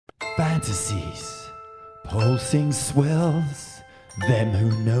fantasies, pulsing swells, them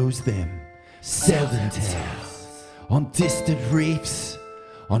who knows them seldom tells. On distant reefs,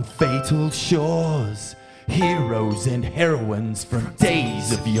 on fatal shores, heroes and heroines from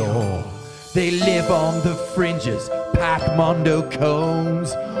days of yore. They live on the fringes, pack mondo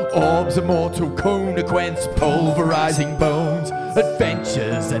cones, orbs of mortal consequence, pulverizing bones,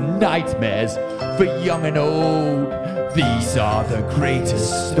 adventures and nightmares for young and old. These are the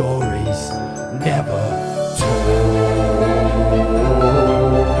greatest stories never told.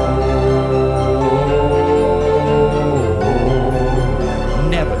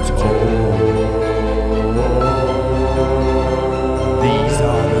 Never told. These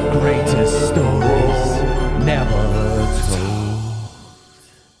are the greatest stories never told.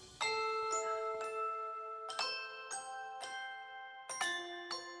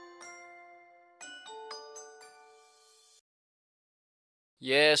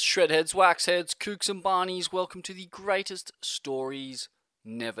 Yes, shredheads, waxheads, kooks and barneys, welcome to the greatest stories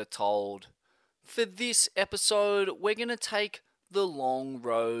never told. For this episode, we're going to take the long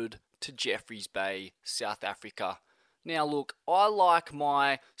road to Jeffreys Bay, South Africa. Now look, I like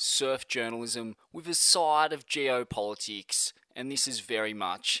my surf journalism with a side of geopolitics, and this is very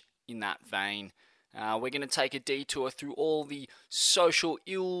much in that vein. We're going to take a detour through all the social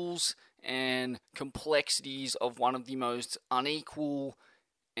ills and complexities of one of the most unequal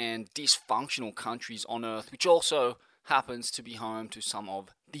and dysfunctional countries on Earth, which also happens to be home to some of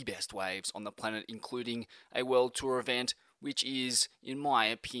the best waves on the planet, including a world tour event, which is, in my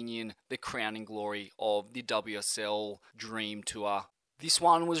opinion, the crowning glory of the WSL Dream Tour. This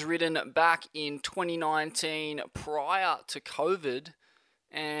one was written back in 2019, prior to COVID,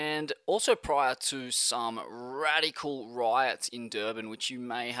 and also prior to some radical riots in Durban, which you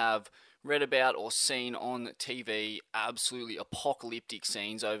may have read about or seen on TV. Absolutely apocalyptic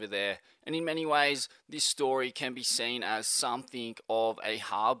scenes over there. And in many ways, this story can be seen as something of a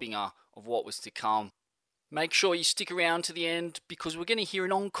harbinger of what was to come. Make sure you stick around to the end, because we're going to hear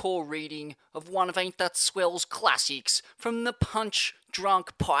an encore reading of one of Ain't That Swell's classics from the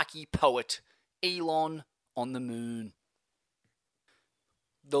punch-drunk pikey poet, Elon on the Moon.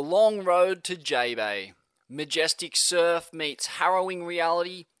 The Long Road to J-Bay. Majestic surf meets harrowing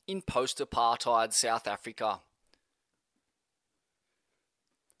reality in post-apartheid South Africa.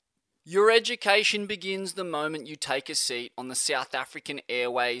 Your education begins the moment you take a seat on the South African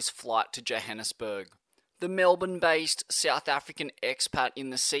Airways flight to Johannesburg. The Melbourne-based South African expat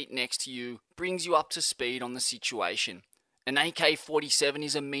in the seat next to you brings you up to speed on the situation. An AK-47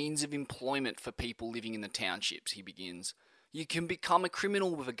 is a means of employment for people living in the townships, he begins. You can become a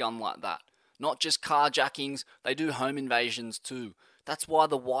criminal with a gun like that. Not just carjackings, they do home invasions too. That's why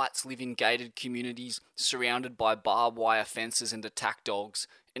the whites live in gated communities surrounded by barbed wire fences and attack dogs,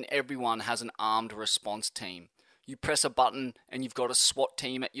 and everyone has an armed response team. You press a button and you've got a SWAT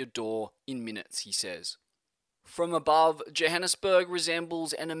team at your door in minutes, he says. From above, Johannesburg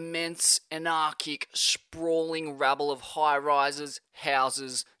resembles an immense, anarchic, sprawling rabble of high-rises,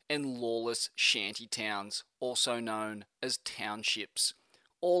 houses, and lawless shanty towns, also known as townships.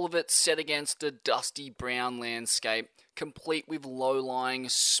 All of it set against a dusty brown landscape, complete with low-lying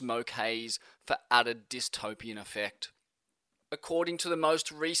smoke haze for added dystopian effect. According to the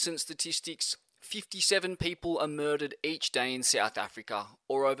most recent statistics, 57 people are murdered each day in South Africa,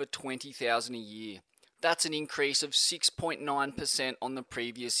 or over 20,000 a year. That's an increase of 6.9% on the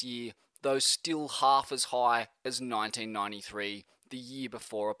previous year, though still half as high as 1993, the year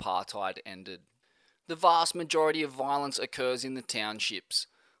before apartheid ended. The vast majority of violence occurs in the townships.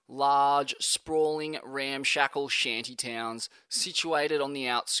 Large, sprawling, ramshackle shanty towns situated on the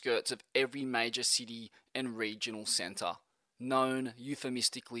outskirts of every major city and regional centre, known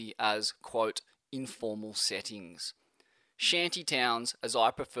euphemistically as, quote, informal settings. Shanty towns, as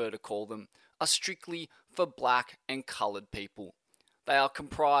I prefer to call them, are strictly for black and coloured people. They are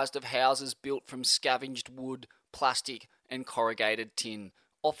comprised of houses built from scavenged wood, plastic and corrugated tin,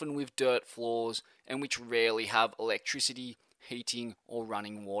 often with dirt floors, and which rarely have electricity, heating or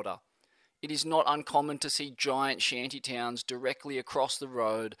running water. It is not uncommon to see giant shanty towns directly across the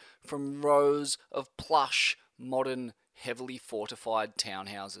road from rows of plush, modern, heavily fortified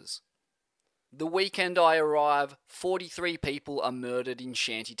townhouses. The weekend I arrive, 43 people are murdered in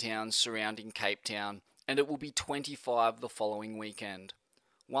shanty towns surrounding Cape Town, and it will be 25 the following weekend.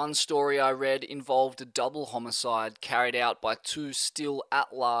 One story I read involved a double homicide carried out by two still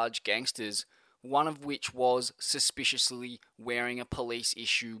at-large gangsters, one of which was suspiciously wearing a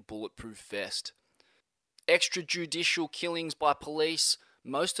police-issue bulletproof vest. Extrajudicial killings by police,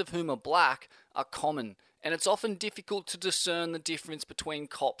 most of whom are black, are common, and it's often difficult to discern the difference between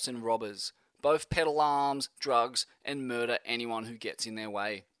cops and robbers. Both peddle arms, drugs, and murder anyone who gets in their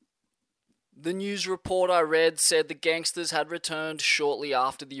way. The news report I read said the gangsters had returned shortly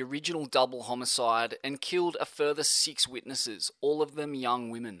after the original double homicide and killed a further 6 witnesses, all of them young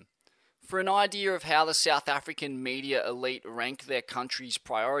women. For an idea of how the South African media elite rank their country's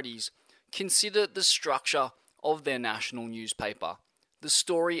priorities, consider the structure of their national newspaper. The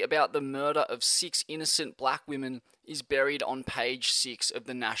story about the murder of 6 innocent black women is buried on page 6 of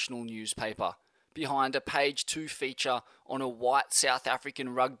the national newspaper, behind a page 2 feature on a white South African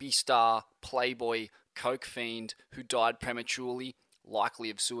rugby star, playboy, coke fiend who died prematurely, likely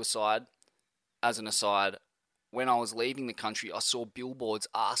of suicide. As an aside, when I was leaving the country, I saw billboards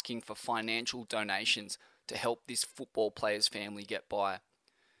asking for financial donations to help this football player's family get by.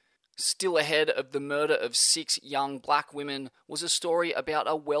 Still ahead of the murder of 6 young black women was a story about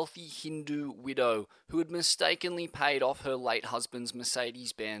a wealthy Hindu widow who had mistakenly paid off her late husband's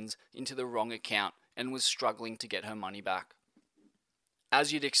Mercedes-Benz into the wrong account and was struggling to get her money back.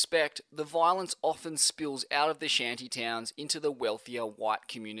 As you'd expect, the violence often spills out of the shanty towns into the wealthier white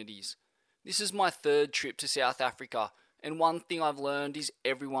communities. This is my 3rd trip to South Africa, and one thing I've learned is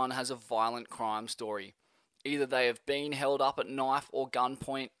everyone has a violent crime story. Either they have been held up at knife or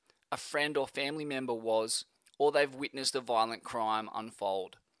gunpoint, a friend or family member was, or they've witnessed a violent crime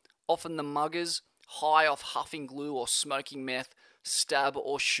unfold. Often the muggers, high off huffing glue or smoking meth, stab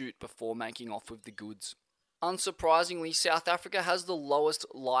or shoot before making off with the goods. Unsurprisingly, South Africa has the lowest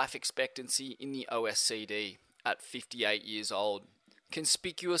life expectancy in the OSCD, at 58 years old.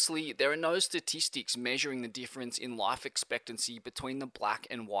 Conspicuously, there are no statistics measuring the difference in life expectancy between the black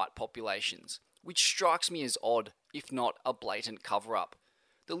and white populations, which strikes me as odd, if not a blatant cover-up.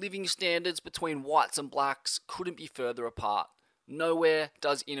 The living standards between whites and blacks couldn't be further apart. Nowhere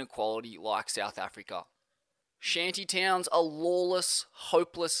does inequality like South Africa. Shanty towns are lawless,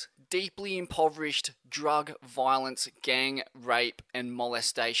 hopeless, deeply impoverished, drug, violence, gang, rape, and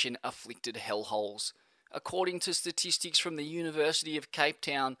molestation afflicted hellholes. According to statistics from the University of Cape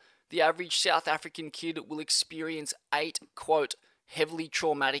Town, the average South African kid will experience 8, quote, heavily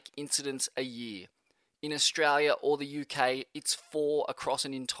traumatic incidents a year. In Australia or the UK, it's 4 across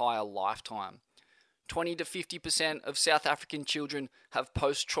an entire lifetime. 20 to 50% of South African children have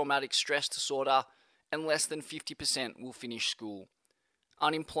post-traumatic stress disorder, and less than 50% will finish school.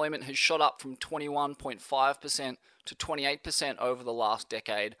 Unemployment has shot up from 21.5% to 28% over the last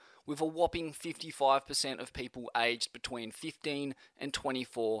decade, with a whopping 55% of people aged between 15 and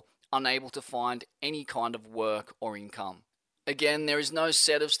 24 unable to find any kind of work or income. Again, there is no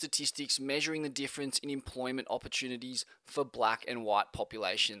set of statistics measuring the difference in employment opportunities for black and white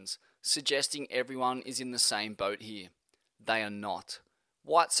populations, suggesting everyone is in the same boat here. They are not.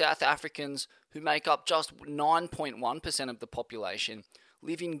 White South Africans, who make up just 9.1% of the population,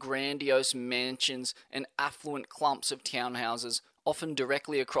 live in grandiose mansions and affluent clumps of townhouses, often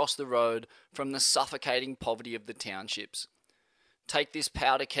directly across the road from the suffocating poverty of the townships. Take this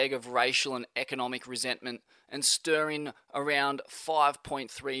powder keg of racial and economic resentment and stir in around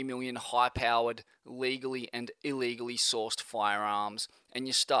 5.3 million high-powered, legally and illegally sourced firearms, and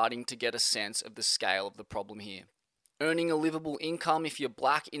you're starting to get a sense of the scale of the problem here. Earning a livable income if you're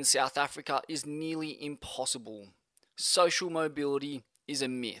black in South Africa is nearly impossible. Social mobility is a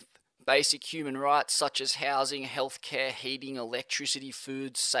myth. Basic human rights such as housing, healthcare, heating, electricity,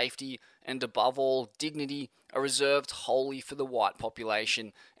 food, safety, and above all, dignity are reserved wholly for the white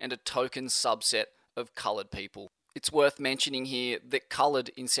population and a token subset of coloured people. It's worth mentioning here that coloured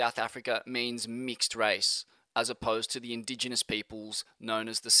in South Africa means mixed race, as opposed to the indigenous peoples known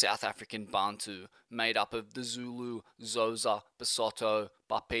as the South African Bantu, made up of the Zulu, Xhosa, Basotho,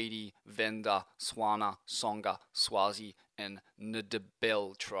 Bapedi, Venda, Swana, Songa, Swazi, and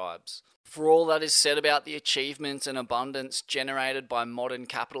Ndebele tribes. For all that is said about the achievements and abundance generated by modern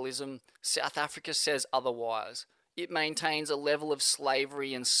capitalism, South Africa says otherwise. It maintains a level of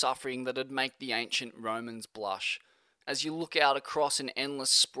slavery and suffering that would make the ancient Romans blush. As you look out across an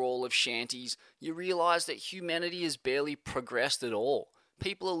endless sprawl of shanties, you realise that humanity has barely progressed at all.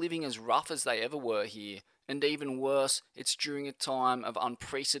 People are living as rough as they ever were here, and even worse, it's during a time of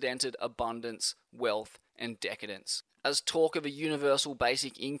unprecedented abundance, wealth, and decadence. As talk of a universal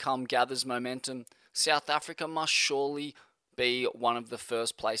basic income gathers momentum, South Africa must surely be one of the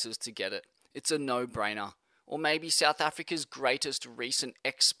first places to get it. It's a no-brainer. Or maybe South Africa's greatest recent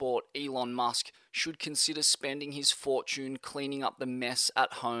export, Elon Musk, should consider spending his fortune cleaning up the mess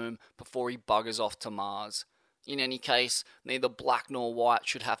at home before he buggers off to Mars. In any case, neither black nor white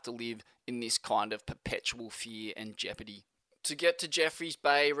should have to live in this kind of perpetual fear and jeopardy. To get to Jeffreys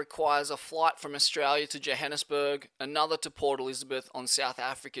Bay requires a flight from Australia to Johannesburg, another to Port Elizabeth on South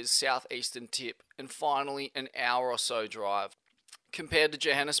Africa's southeastern tip, and finally an hour or so drive. Compared to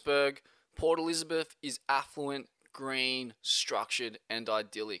Johannesburg, Port Elizabeth is affluent, green, structured, and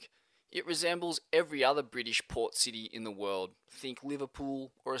idyllic. It resembles every other British port city in the world. Think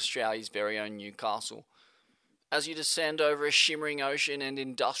Liverpool or Australia's very own Newcastle. As you descend over a shimmering ocean and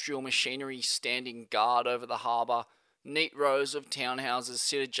industrial machinery standing guard over the harbour, neat rows of townhouses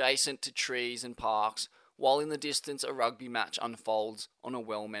sit adjacent to trees and parks, while in the distance a rugby match unfolds on a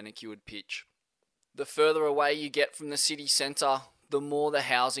well-manicured pitch. The further away you get from the city centre, the more the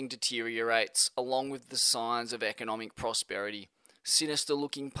housing deteriorates, along with the signs of economic prosperity.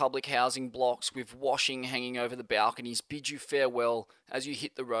 Sinister-looking public housing blocks with washing hanging over the balconies bid you farewell as you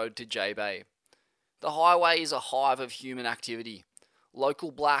hit the road to J-Bay. The highway is a hive of human activity.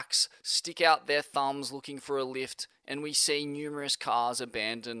 Local blacks stick out their thumbs looking for a lift, and we see numerous cars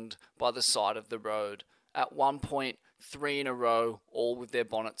abandoned by the side of the road. At one point, 3 in a row, all with their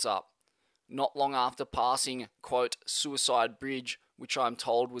bonnets up. Not long after passing, quote, Suicide Bridge, which I'm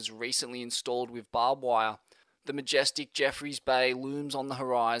told was recently installed with barbed wire, the majestic Jeffreys Bay looms on the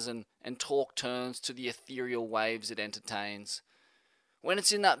horizon, and talk turns to the ethereal waves it entertains. When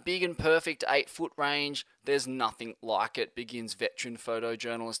it's in that big and perfect 8-foot range, there's nothing like it, begins veteran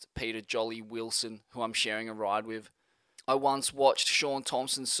photojournalist Peter Jolly Wilson, who I'm sharing a ride with. I once watched Sean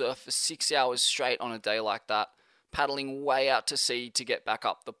Thompson surf for 6 hours straight on a day like that, paddling way out to sea to get back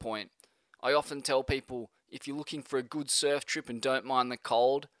up the point. I often tell people, if you're looking for a good surf trip and don't mind the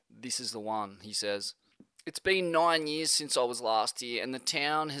cold, this is the one, he says. It's been 9 years since I was last here, and the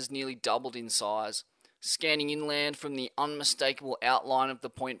town has nearly doubled in size. Scanning inland from the unmistakable outline of the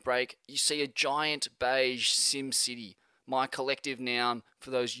Point Break, you see a giant beige Sim City, my collective noun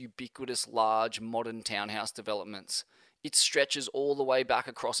for those ubiquitous large modern townhouse developments. It stretches all the way back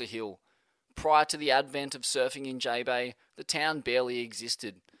across a hill. Prior to the advent of surfing in J-Bay, the town barely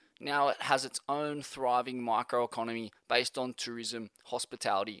existed. Now it has its own thriving microeconomy based on tourism,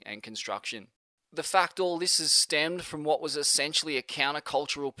 hospitality and construction. The fact all this has stemmed from what was essentially a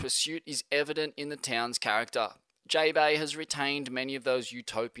countercultural pursuit is evident in the town's character. J-Bay has retained many of those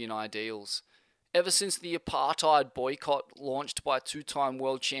utopian ideals. Ever since the apartheid boycott launched by 2-time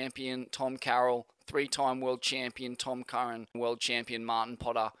world champion Tom Carroll, 3-time world champion Tom Curran, world champion Martin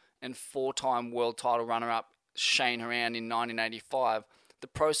Potter, and 4-time world title runner-up Shane Horan in 1985, the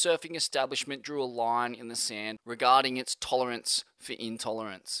pro-surfing establishment drew a line in the sand regarding its tolerance for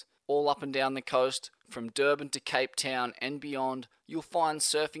intolerance. All up and down the coast, from Durban to Cape Town and beyond, you'll find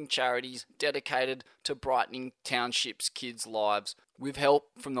surfing charities dedicated to brightening townships' kids' lives, with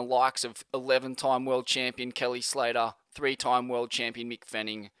help from the likes of 11-time world champion Kelly Slater, 3-time world champion Mick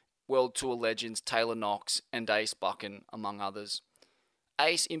Fanning, World Tour legends Taylor Knox and Ace Buchan, among others.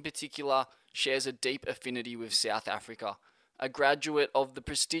 Ace in particular shares a deep affinity with South Africa. A graduate of the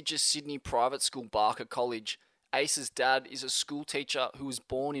prestigious Sydney private school Barker College, Ace's dad is a school teacher who was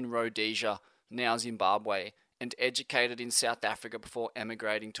born in Rhodesia, now Zimbabwe, and educated in South Africa before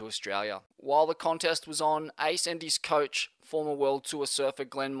emigrating to Australia. While the contest was on, Ace and his coach, former World Tour surfer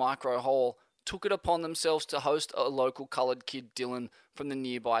Glenn Micro Hall, took it upon themselves to host a local coloured kid, Dylan, from the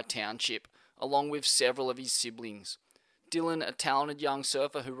nearby township, along with several of his siblings. Dylan, a talented young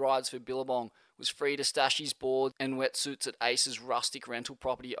surfer who rides for Billabong, was free to stash his board and wetsuits at Ace's rustic rental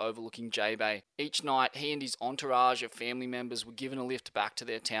property overlooking J-Bay. Each night, he and his entourage of family members were given a lift back to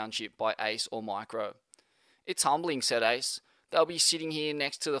their township by Ace or Micro. It's humbling, said Ace. They'll be sitting here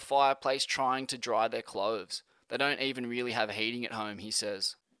next to the fireplace trying to dry their clothes. They don't even really have heating at home, he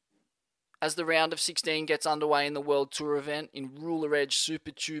says. As the round of 16 gets underway in the World Tour event in ruler edge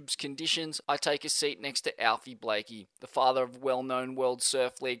Super Tubes conditions, I take a seat next to Alfie Blakey, the father of well-known World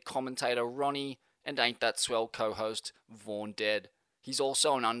Surf League commentator Ronnie and Ain't That Swell co-host Vaughn Dead. He's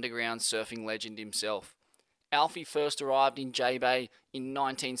also an underground surfing legend himself. Alfie first arrived in J-Bay in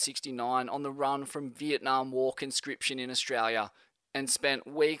 1969 on the run from Vietnam War conscription in Australia and spent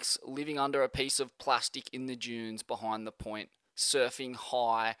weeks living under a piece of plastic in the dunes behind the point, surfing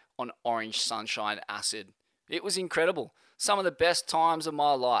high on orange sunshine acid. It was incredible. Some of the best times of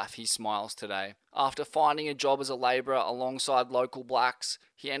my life, he smiles today. After finding a job as a labourer alongside local blacks,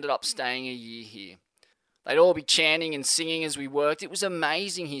 he ended up staying a year here. They'd all be chanting and singing as we worked. It was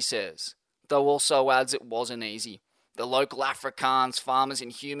amazing, he says. Though also adds it wasn't easy. The local Afrikaans, farmers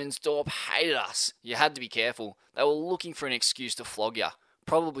and humans, Dorp hated us. You had to be careful. They were looking for an excuse to flog you.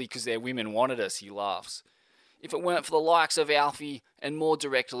 Probably because their women wanted us, he laughs. If it weren't for the likes of Alfie, and more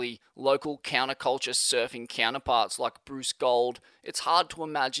directly, local counterculture surfing counterparts like Bruce Gold, it's hard to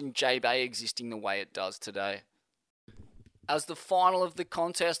imagine J-Bay existing the way it does today. As the final of the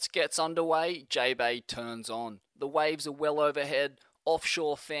contest gets underway, J-Bay turns on. The waves are well overhead,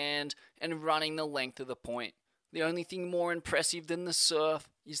 offshore fanned, and running the length of the point. The only thing more impressive than the surf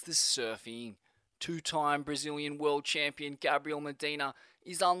is the surfing. Two-time Brazilian world champion Gabriel Medina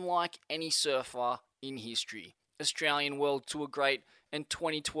is unlike any surfer in history. Australian World Tour great and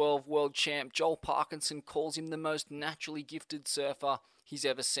 2012 world champ Joel Parkinson calls him the most naturally gifted surfer he's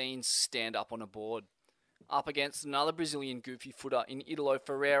ever seen stand up on a board. Up against another Brazilian goofy footer in Italo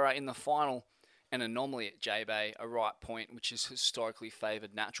Ferreira in the final, an anomaly at J-Bay, a right point which has historically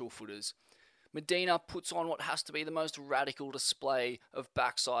favoured natural footers. Medina puts on what has to be the most radical display of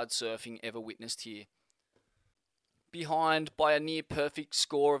backside surfing ever witnessed here. Behind by a near-perfect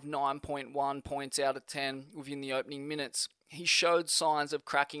score of 9.1 points out of 10 within the opening minutes, he showed signs of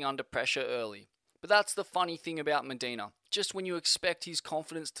cracking under pressure early. But that's the funny thing about Medina. Just when you expect his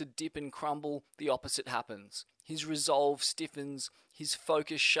confidence to dip and crumble, the opposite happens. His resolve stiffens, his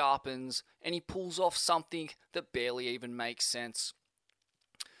focus sharpens, and he pulls off something that barely even makes sense.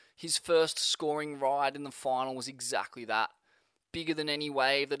 His first scoring ride in the final was exactly that. Bigger than any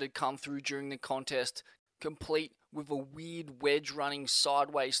wave that had come through during the contest, complete with a weird wedge running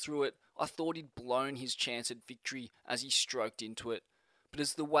sideways through it. I thought he'd blown his chance at victory as he stroked into it. But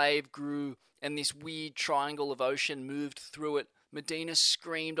as the wave grew and this weird triangle of ocean moved through it, Medina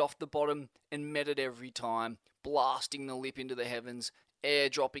screamed off the bottom and met it every time, blasting the lip into the heavens, air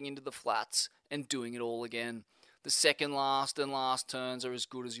dropping into the flats, and doing it all again. The second last and last turns are as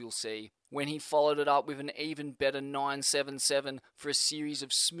good as you'll see. When he followed it up with an even better 977 for a series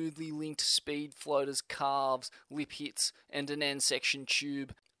of smoothly linked speed floaters, carves, lip hits, and an end section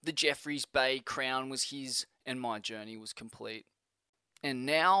tube, the Jeffreys Bay crown was his, and my journey was complete. And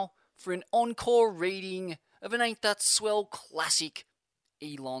now, for an encore reading of an Ain't That Swell classic,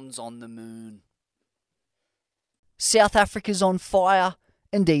 Elon's on the Moon. South Africa's on fire,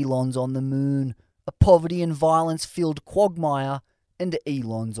 and Elon's on the moon. A poverty and violence-filled quagmire, and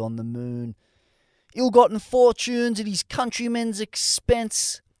Elon's on the moon. Ill-gotten fortunes at his countrymen's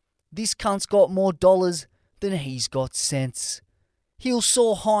expense. This cunt's got more dollars than he's got sense. He'll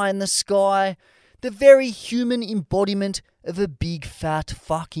soar high in the sky, the very human embodiment of a big fat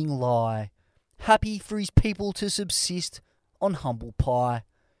fucking lie. Happy for his people to subsist on humble pie.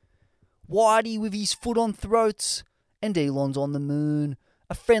 Whitey with his foot on throats, and Elon's on the moon.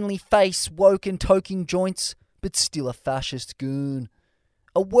 A friendly face, woke and toking joints, but still a fascist goon.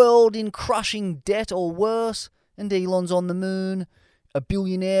 A world in crushing debt or worse, and Elon's on the moon. A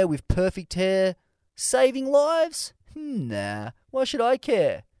billionaire with perfect hair, saving lives? Nah, why should I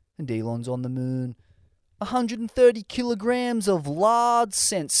care? And Elon's on the moon. 130 kilograms of lard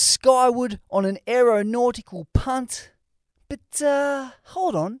sent skyward on an aeronautical punt. But,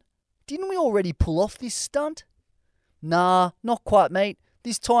 hold on, didn't we already pull off this stunt? Nah, not quite, mate.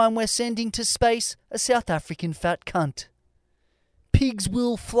 This time we're sending to space a South African fat cunt. Pigs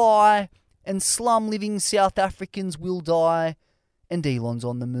will fly, and slum-living South Africans will die, and Elon's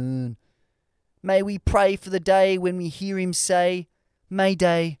on the moon. May we pray for the day when we hear him say,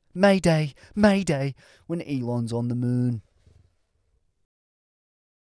 Mayday, Mayday, Mayday, when Elon's on the moon.